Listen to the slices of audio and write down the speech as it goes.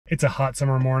It's a hot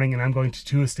summer morning and I'm going to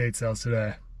 2 estate sales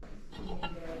today.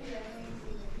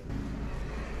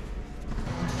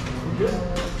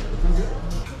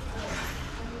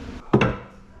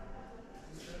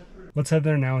 Let's head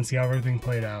there now and see how everything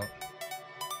played out.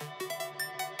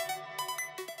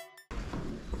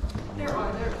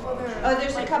 Oh,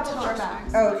 there's a couple more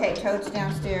bags. Oh, okay, totes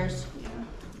downstairs.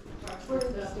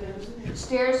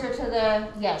 Stairs are to the,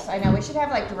 yes, I know, we should have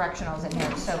like directionals in here,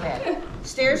 it's so bad.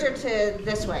 Stairs are to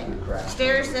this way.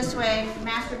 Stairs this way,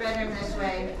 master bedroom this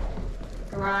way,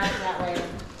 garage that way.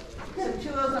 So 2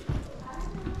 of them.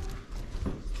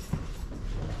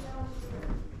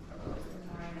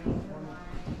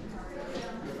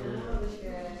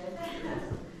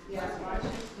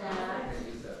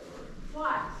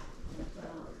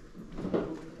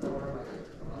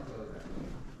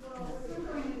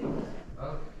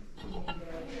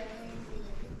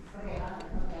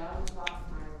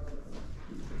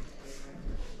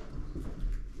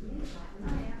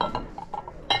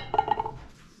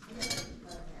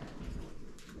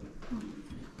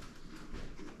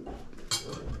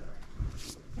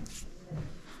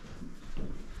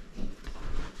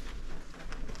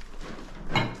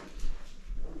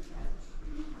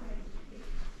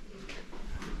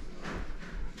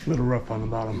 A little rough on the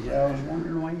bottom. Yeah, I was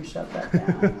wondering why you shut that down.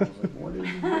 I was like, what did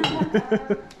you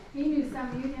do? He knew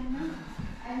some you didn't know.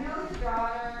 I know his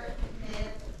daughter is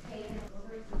taken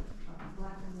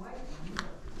black and white.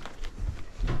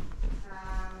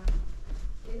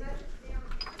 Is that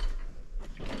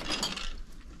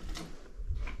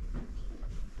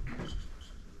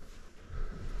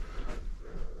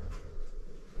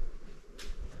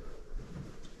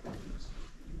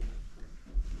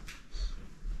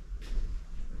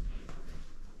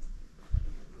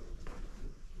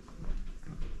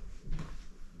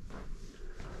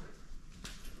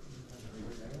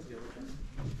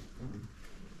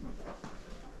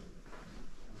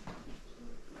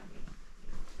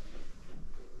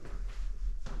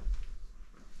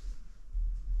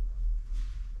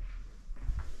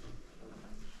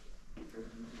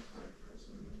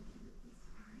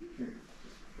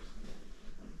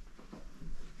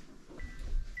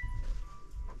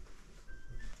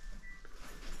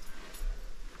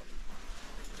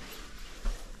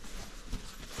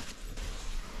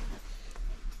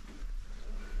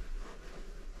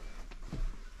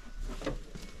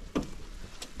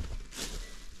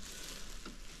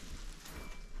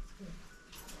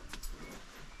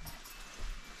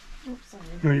Oops, sorry.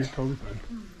 No, you're totally fine.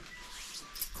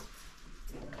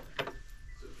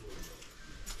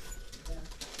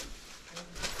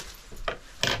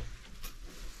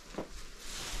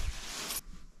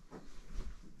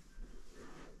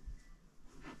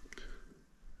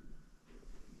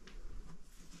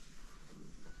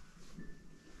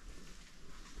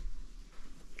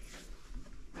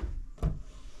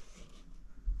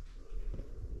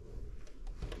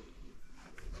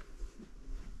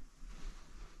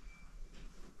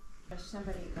 if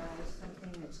somebody buys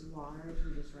something that's large,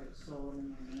 you just write sold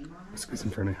and their name on it. Squeeze in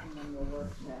front of you. And then we'll work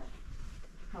to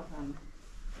help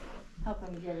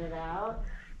them get it out.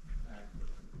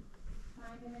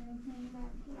 Finding anything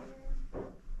back here?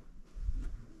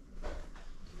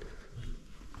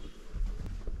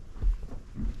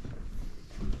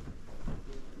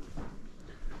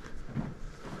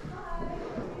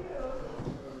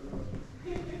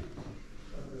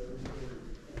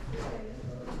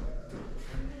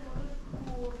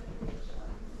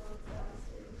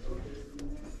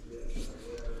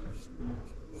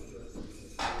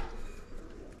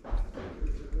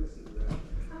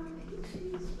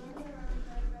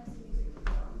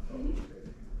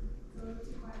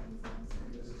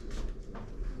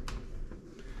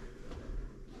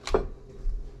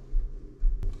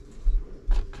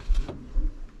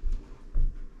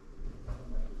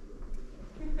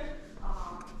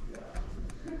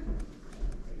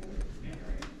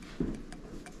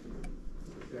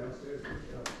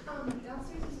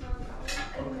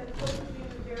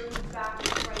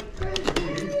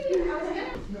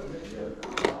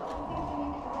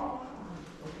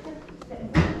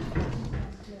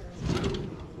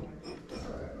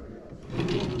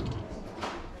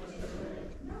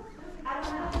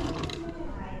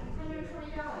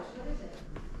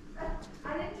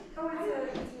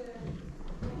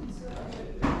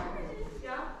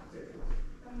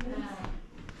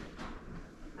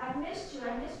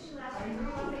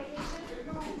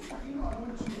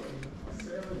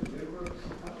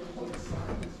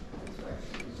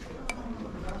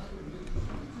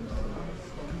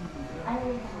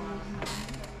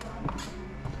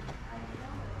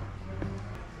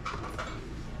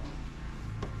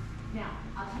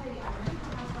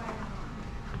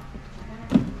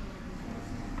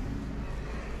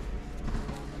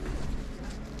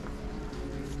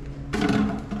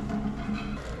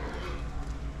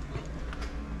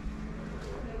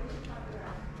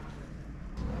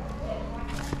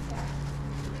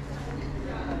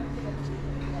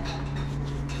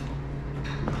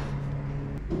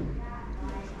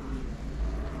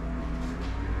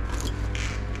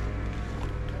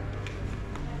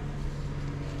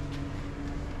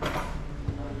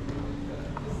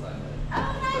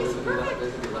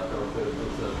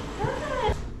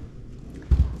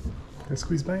 I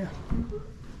squeeze by you.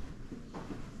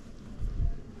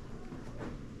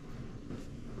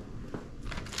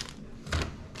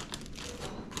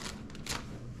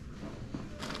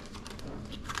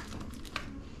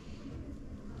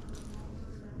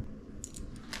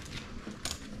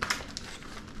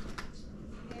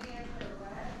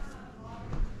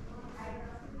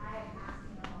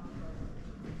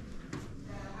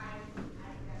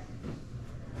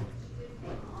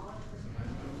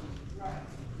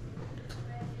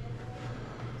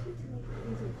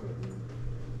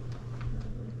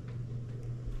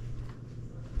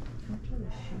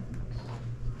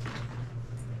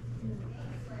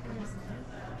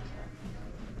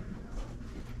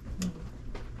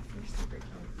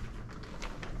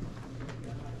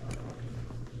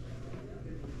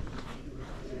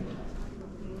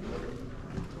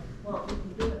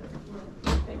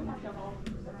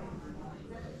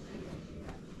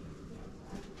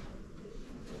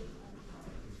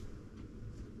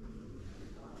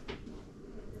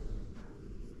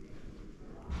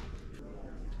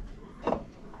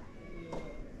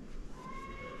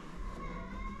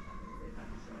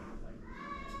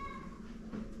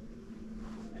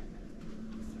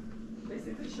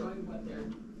 Basically showing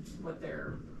what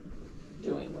they're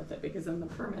doing with it, because in the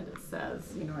permit it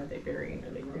says, you know, are they burying, are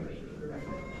they cremating, right?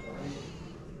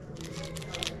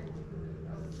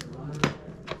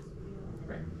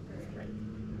 Right, right.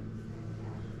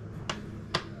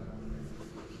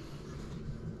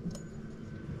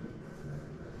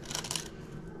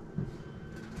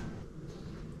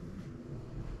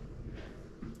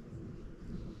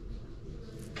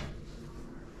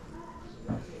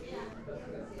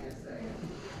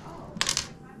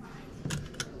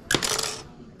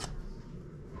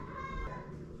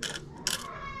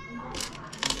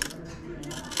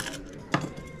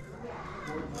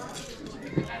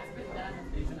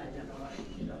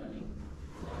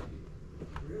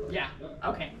 Yeah,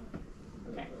 okay.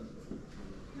 Okay.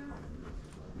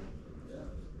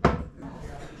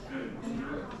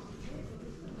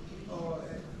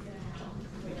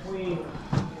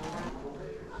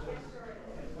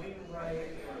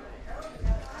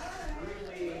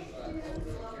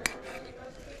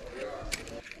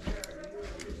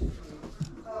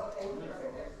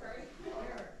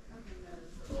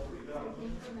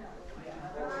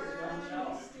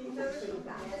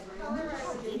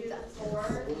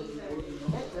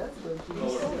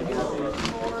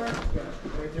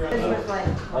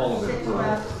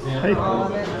 Hey. All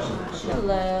of it.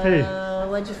 Hello. Hey.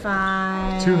 What'd you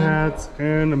find? 2 hats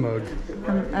and a mug.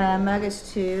 Mug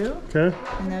is 2. Okay.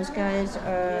 And those guys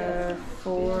are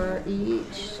 4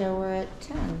 each, so we're at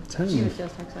 10. 10. Do you have a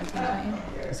sales tax license, don't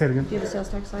you? Say it again. Do you have a sales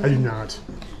tax license? I do not.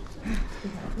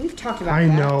 We've talked about I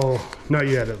that. know. Not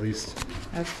yet, at least.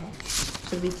 Okay.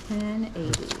 So it'll be 1080.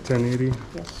 1080.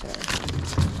 Yes, sir.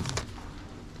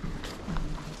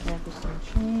 Grab us some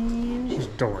change.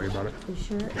 Just don't worry about it. You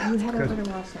sure? You head over to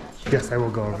Wasatch. Yes, I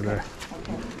will go over there.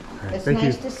 Okay. All right, It's thank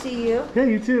nice you. to see you. Yeah,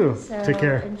 you too. So Take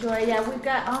care. enjoy. Yeah, we've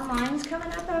got onlines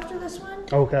coming up after this one.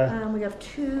 Okay. We have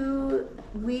 2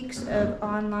 weeks of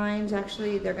onlines.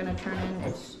 Actually, they're going to turn in.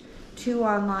 It's 2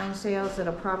 online sales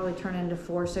that'll probably turn into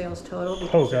 4 sales total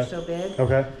because they're Okay. so big.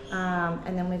 Okay.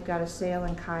 And then we've got a sale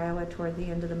in Kiowa toward the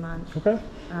end of the month. Okay.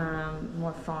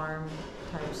 More farm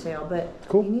type sale, but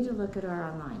Cool. you need to look at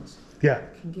our onlines. Yeah.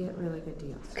 Can get really good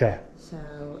deals. Okay. So,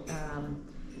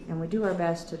 and we do our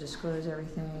best to disclose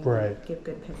everything, Right. give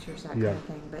good pictures, that Yeah. kind of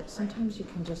thing. But sometimes you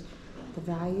can just, the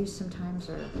values sometimes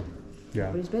are, Yeah.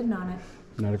 nobody's bidding on it.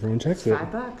 Not everyone checks it.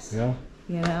 $5, Yeah.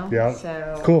 you know? Yeah.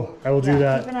 So, Cool. I will do yeah,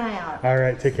 that. keep an eye out. All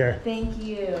right. Take care. Thank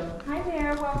you. Hi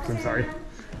there, welcome I'm sorry. in.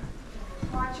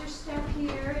 Watch your step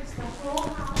here, it's the whole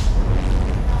house.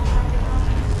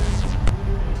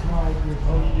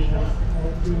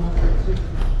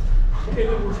 Okay,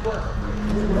 then we're split.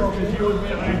 Because you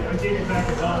admit I gave you back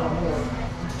 $1 more.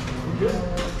 We're good?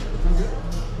 We're good?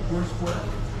 We're split.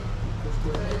 We're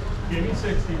split. You gave me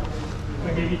 60. I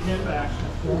gave you 10 back.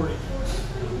 40.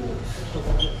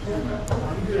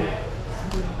 I'm good.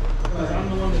 Because I'm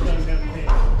the one that doesn't have to pay.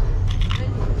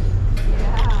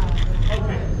 Yeah.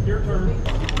 Okay, your turn.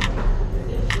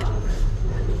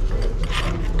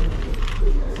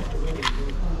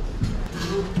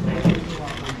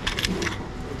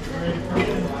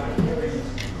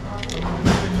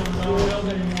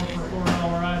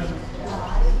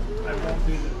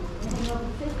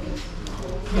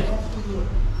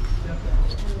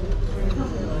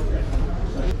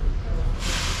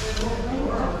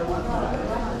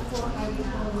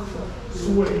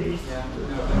 Sweet.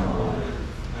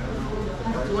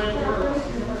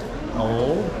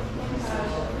 Oh.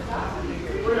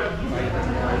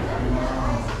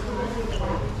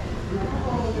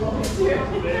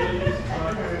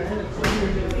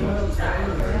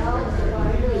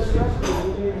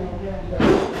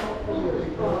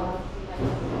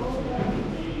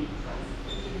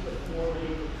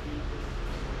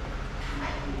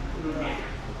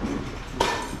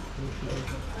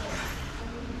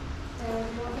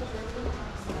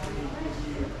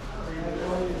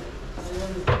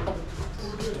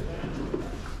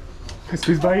 I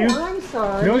squeezed by you? Oh, I'm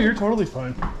sorry. No, you're totally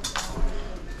fine.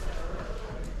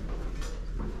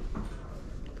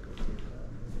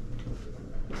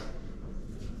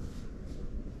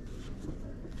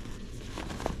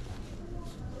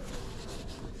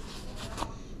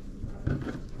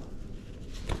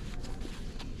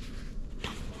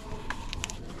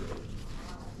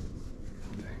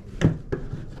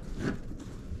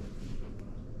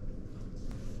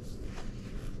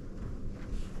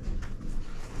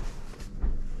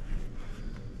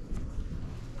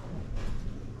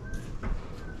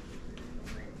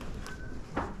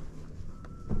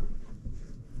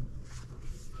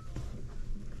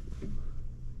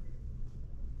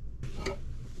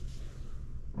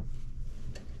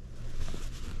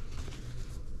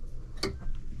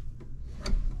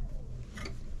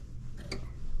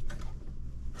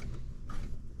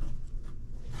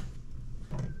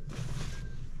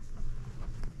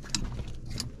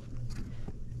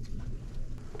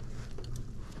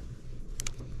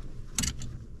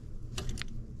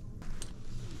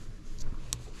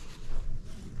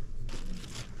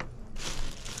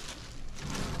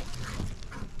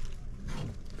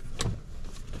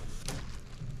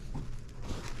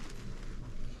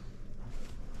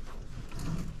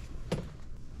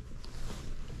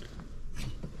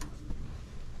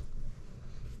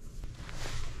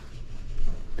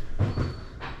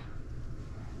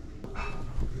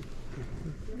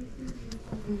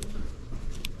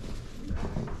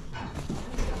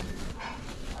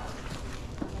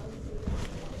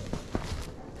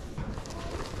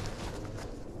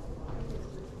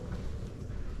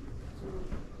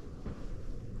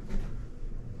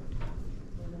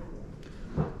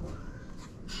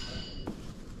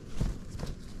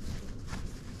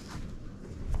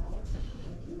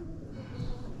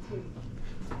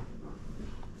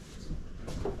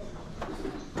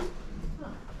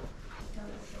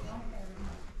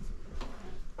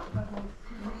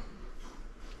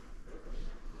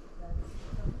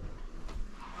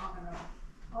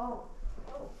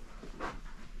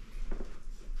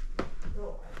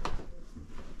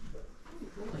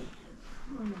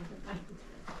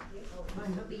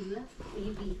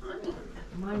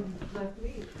 Mine left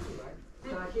me,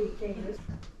 so I can't change this.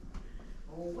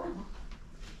 Oh, wow.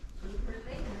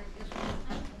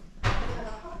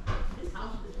 This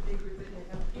house is bigger than it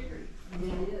appears. It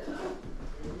is.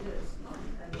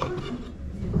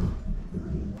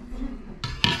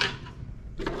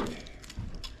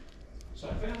 So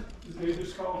I found they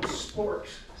just call them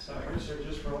sporks. So I guess they're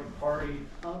just for like party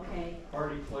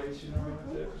plates, you know,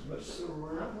 like that. But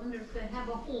silverware. I wonder if they have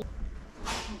a hole.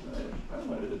 I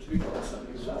wanted it to be called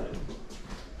something exotic.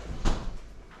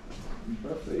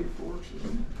 Buffet forks,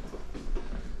 isn't it?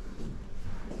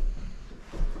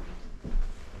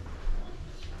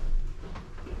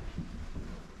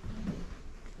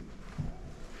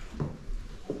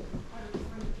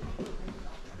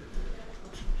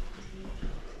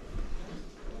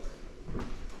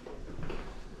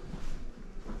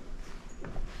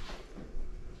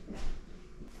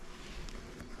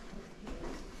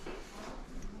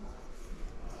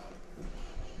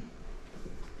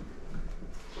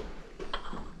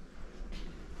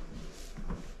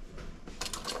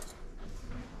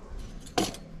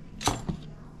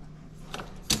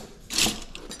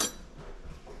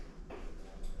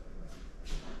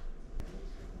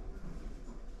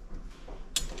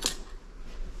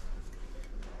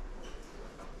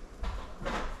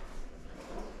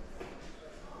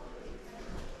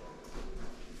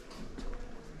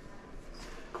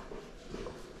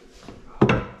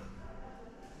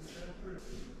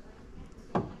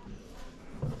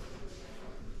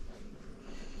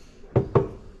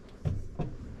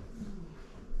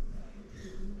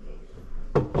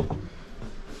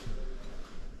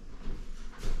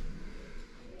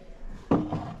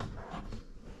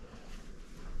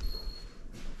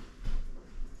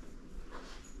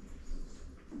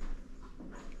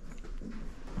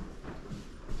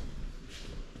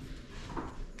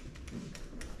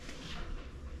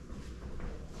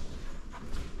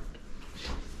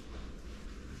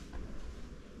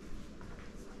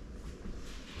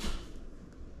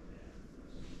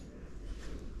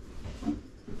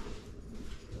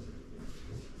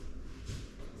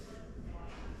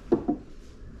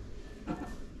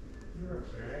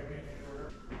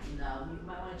 No, you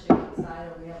might wanna check outside,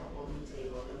 or we have a holding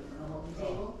table. A holding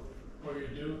table? What do you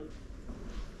do?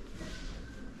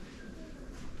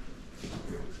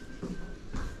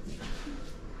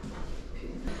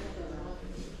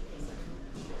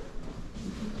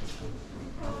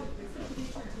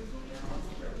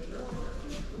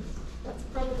 That's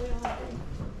probably all right.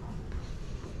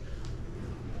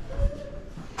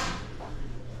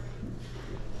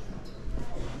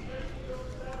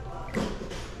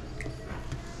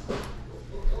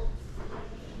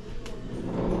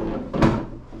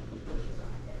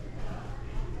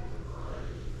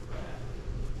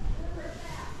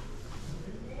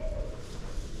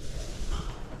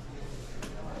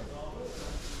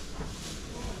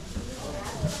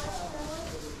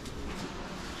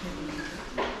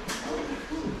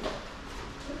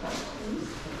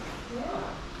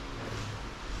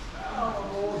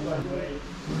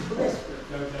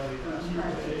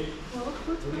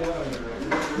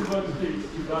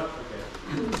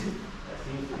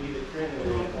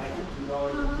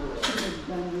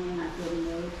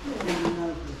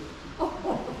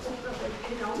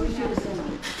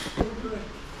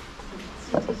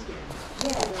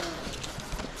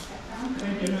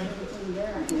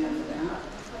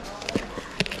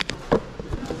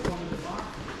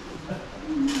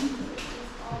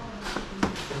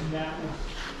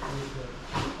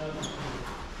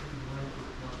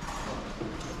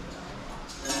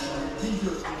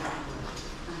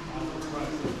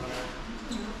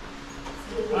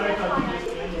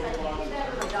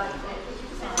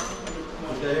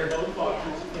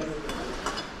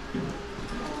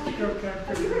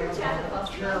 Have you heard of Chad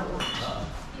Buster?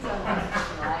 He's on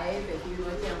live. If you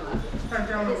look him up,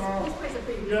 this plays a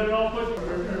pretty You got it all put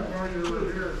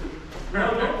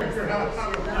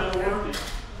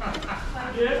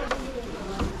Yeah.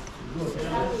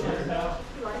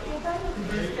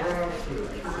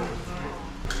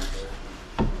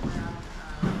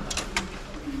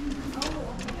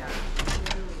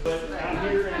 But out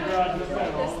here in the garage, it's got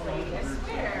all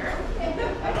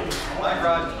My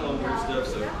garage is full of weird stuff,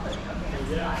 so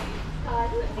yeah.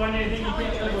 Find anything you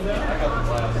can't live without? I got the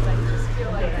glass.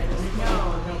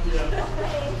 Help you out.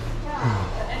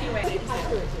 Anyway,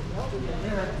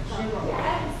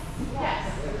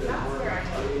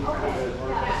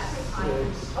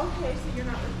 okay, so you're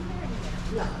not working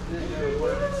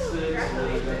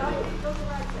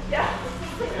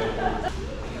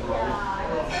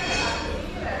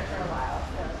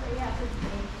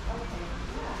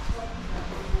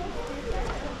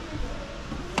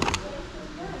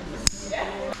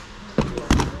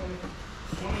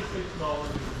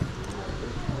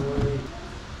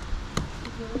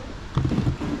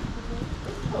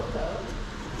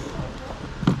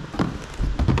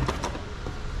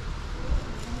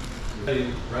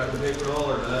Hey, write the paper at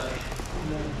all or not? I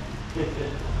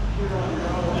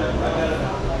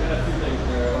got a few things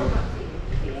there.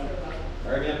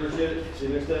 All right, man, appreciate it. See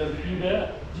you next time. You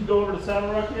bet. Did you go over to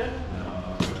Saddle Rock yet?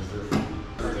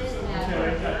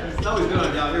 It's always good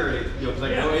on down here, you know, 'cause I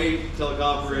go 8,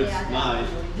 teleconference, 9.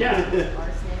 Yeah. There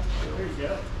you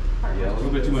go. Yeah, a little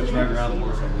bit too much driving around the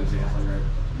more, so I'm going to say,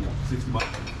 you know, 60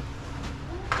 bucks.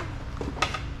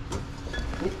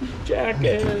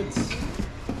 Jackets.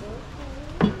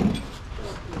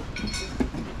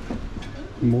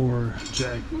 More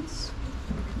jackets.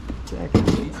 Jackets.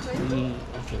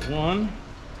 Okay, one.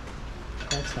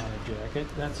 That's not a jacket.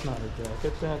 That's not a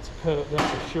jacket. That's a coat.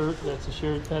 That's a shirt. That's a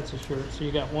shirt. That's a shirt. So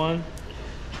you got 1,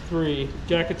 3.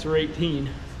 Jackets are 18.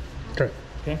 Okay.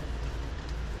 Okay.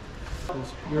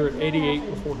 You're at 88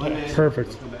 before tax.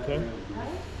 Perfect. Okay.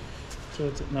 So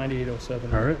it's at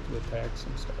 98.07 All right. with tax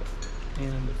and stuff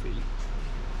and the fee.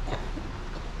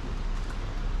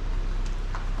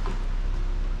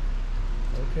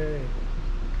 Okay.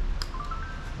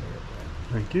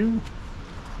 Thank you.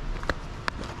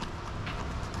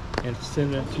 And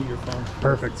send that to your phone.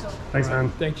 Perfect. Thanks, man.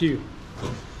 Thank you.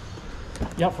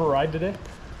 You out for a ride today?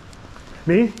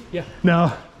 Me? Yeah.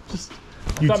 No, just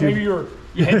I thought maybe YouTube.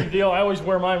 you had your deal. I always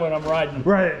wear mine when I'm riding.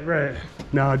 Right, right.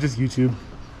 No, just YouTube.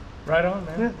 Right on,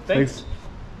 man. Yeah, Thanks.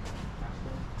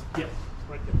 Yes,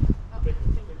 right there.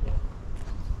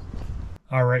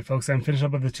 All right, folks, I'm finished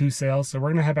up with the 2 sales, so we're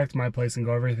gonna head back to my place and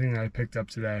go over everything that I picked up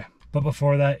today. But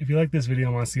before that, if you like this video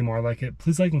and want to see more like it,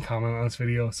 please like and comment on this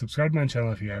video, subscribe to my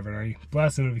channel if you haven't already,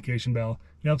 blast the notification bell.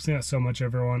 It helps me out so much,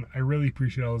 everyone. I really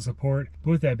appreciate all the support.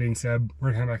 But with that being said,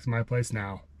 we're gonna head back to my place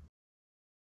now.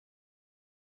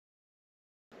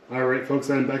 All right, folks,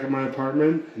 I'm back at my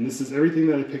apartment, and this is everything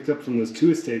that I picked up from those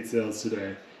 2 estate sales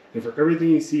today. And for everything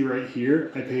you see right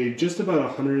here, I paid just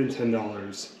about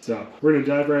 $110. So we're gonna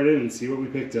dive right in and see what we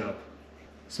picked up.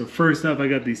 So first up, I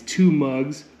got these 2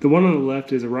 mugs. The one on the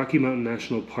left is a Rocky Mountain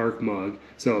National Park mug.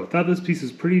 So I thought this piece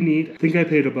was pretty neat. I think I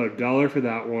paid about $1 for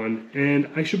that one, and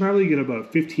I should probably get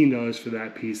about $15 for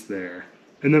that piece there.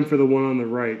 And then for the one on the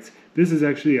right, this is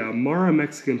actually a Mara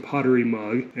Mexican pottery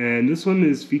mug, and this one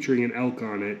is featuring an elk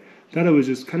on it. Thought it was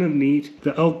just kind of neat.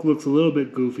 The elk looks a little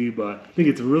bit goofy, but I think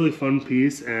it's a really fun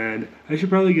piece, and I should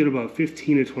probably get about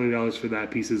 $15 to $20 for that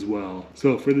piece as well.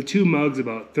 So for the 2 mugs,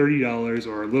 about $30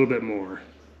 or a little bit more.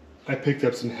 I picked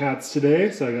up some hats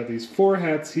today, so I got these 4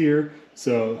 hats here.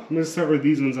 So I'm going to start with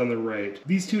these ones on the right.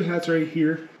 These 2 hats right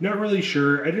here, not really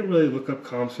sure. I didn't really look up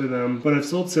comps for them, but I've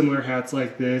sold similar hats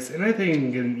like this, and I think I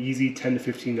can get an easy $10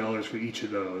 to $15 for each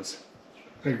of those.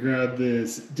 I grabbed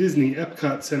this Disney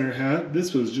Epcot Center hat.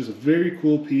 This was just a very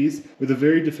cool piece with a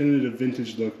very definitive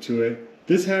vintage look to it.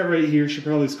 This hat right here should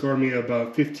probably score me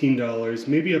about $15,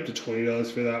 maybe up to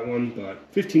 $20 for that one,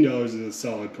 but $15 is a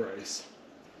solid price.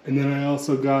 And then I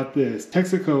also got this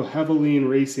Texaco Javelin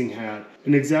Racing hat.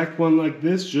 An exact one like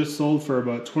this just sold for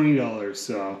about $20,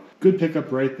 so good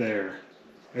pickup right there.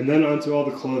 And then onto all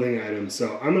the clothing items.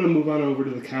 So I'm going to move on over to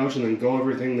the couch and then go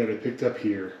over everything that I picked up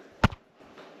here.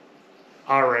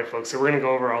 Alright folks, so we're going to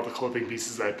go over all the clothing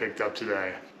pieces that I picked up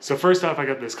today. So first off, I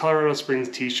got this Colorado Springs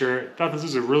t-shirt. Thought this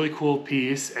was a really cool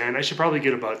piece, and I should probably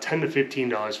get about $10 to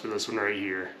 $15 for this one right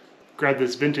here. Grabbed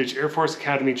this vintage Air Force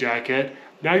Academy jacket.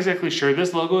 Not exactly sure.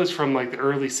 This logo is from like the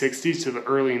early 60s to the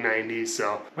early 90s,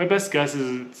 so my best guess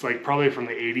is it's like probably from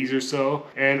the 80s or so,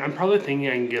 and I'm probably thinking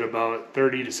I can get about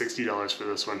 $30 to $60 for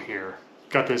this one here.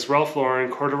 Got this Ralph Lauren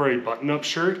corduroy button-up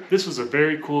shirt. This was a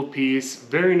very cool piece,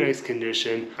 very nice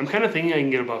condition. I'm kind of thinking I can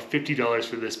get about $50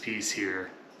 for this piece here.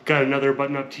 Got another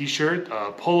button-up t-shirt,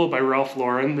 Polo by Ralph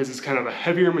Lauren. This is kind of a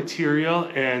heavier material,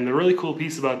 and the really cool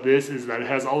piece about this is that it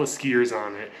has all the skiers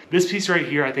on it. This piece right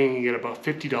here, I think I can get about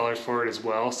 $50 for it as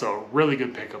well, so really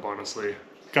good pickup, honestly.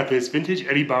 Got this vintage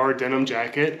Eddie Bauer denim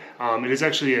jacket. It is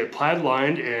actually a plaid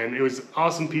lined, and it was an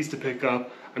awesome piece to pick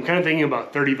up. I'm kind of thinking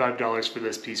about $35 for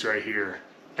this piece right here.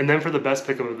 And then for the best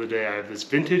pickup of the day, I have this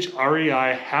vintage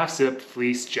REI half-zipped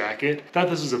fleece jacket. Thought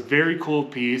this was a very cool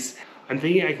piece. I'm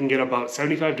thinking I can get about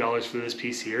 $75 for this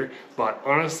piece here, but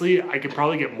honestly, I could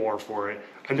probably get more for it.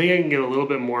 I'm thinking I can get a little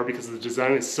bit more because the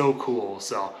design is so cool,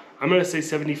 so I'm gonna say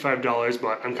 $75,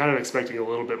 but I'm kind of expecting a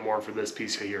little bit more for this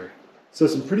piece here. So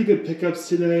some pretty good pickups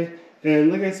today,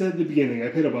 and like I said at the beginning, I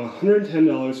paid about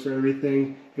 $110 for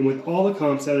everything, and with all the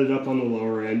comps added up on the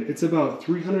lower end, it's about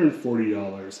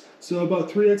 $340. So about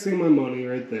 3xing my money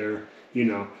right there. You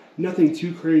know, nothing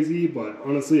too crazy, but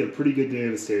honestly a pretty good day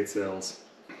of estate sales.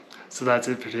 So that's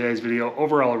it for today's video.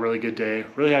 Overall, a really good day.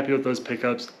 Really happy with those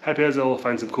pickups. Happy I was able to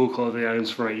find some cool clothing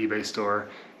items for my eBay store.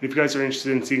 And if you guys are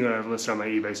interested in seeing what I've listed on my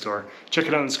eBay store, check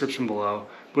it out in the description below.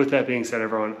 But with that being said,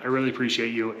 everyone, I really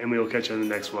appreciate you, and we will catch you on the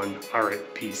next one. All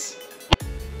right, peace.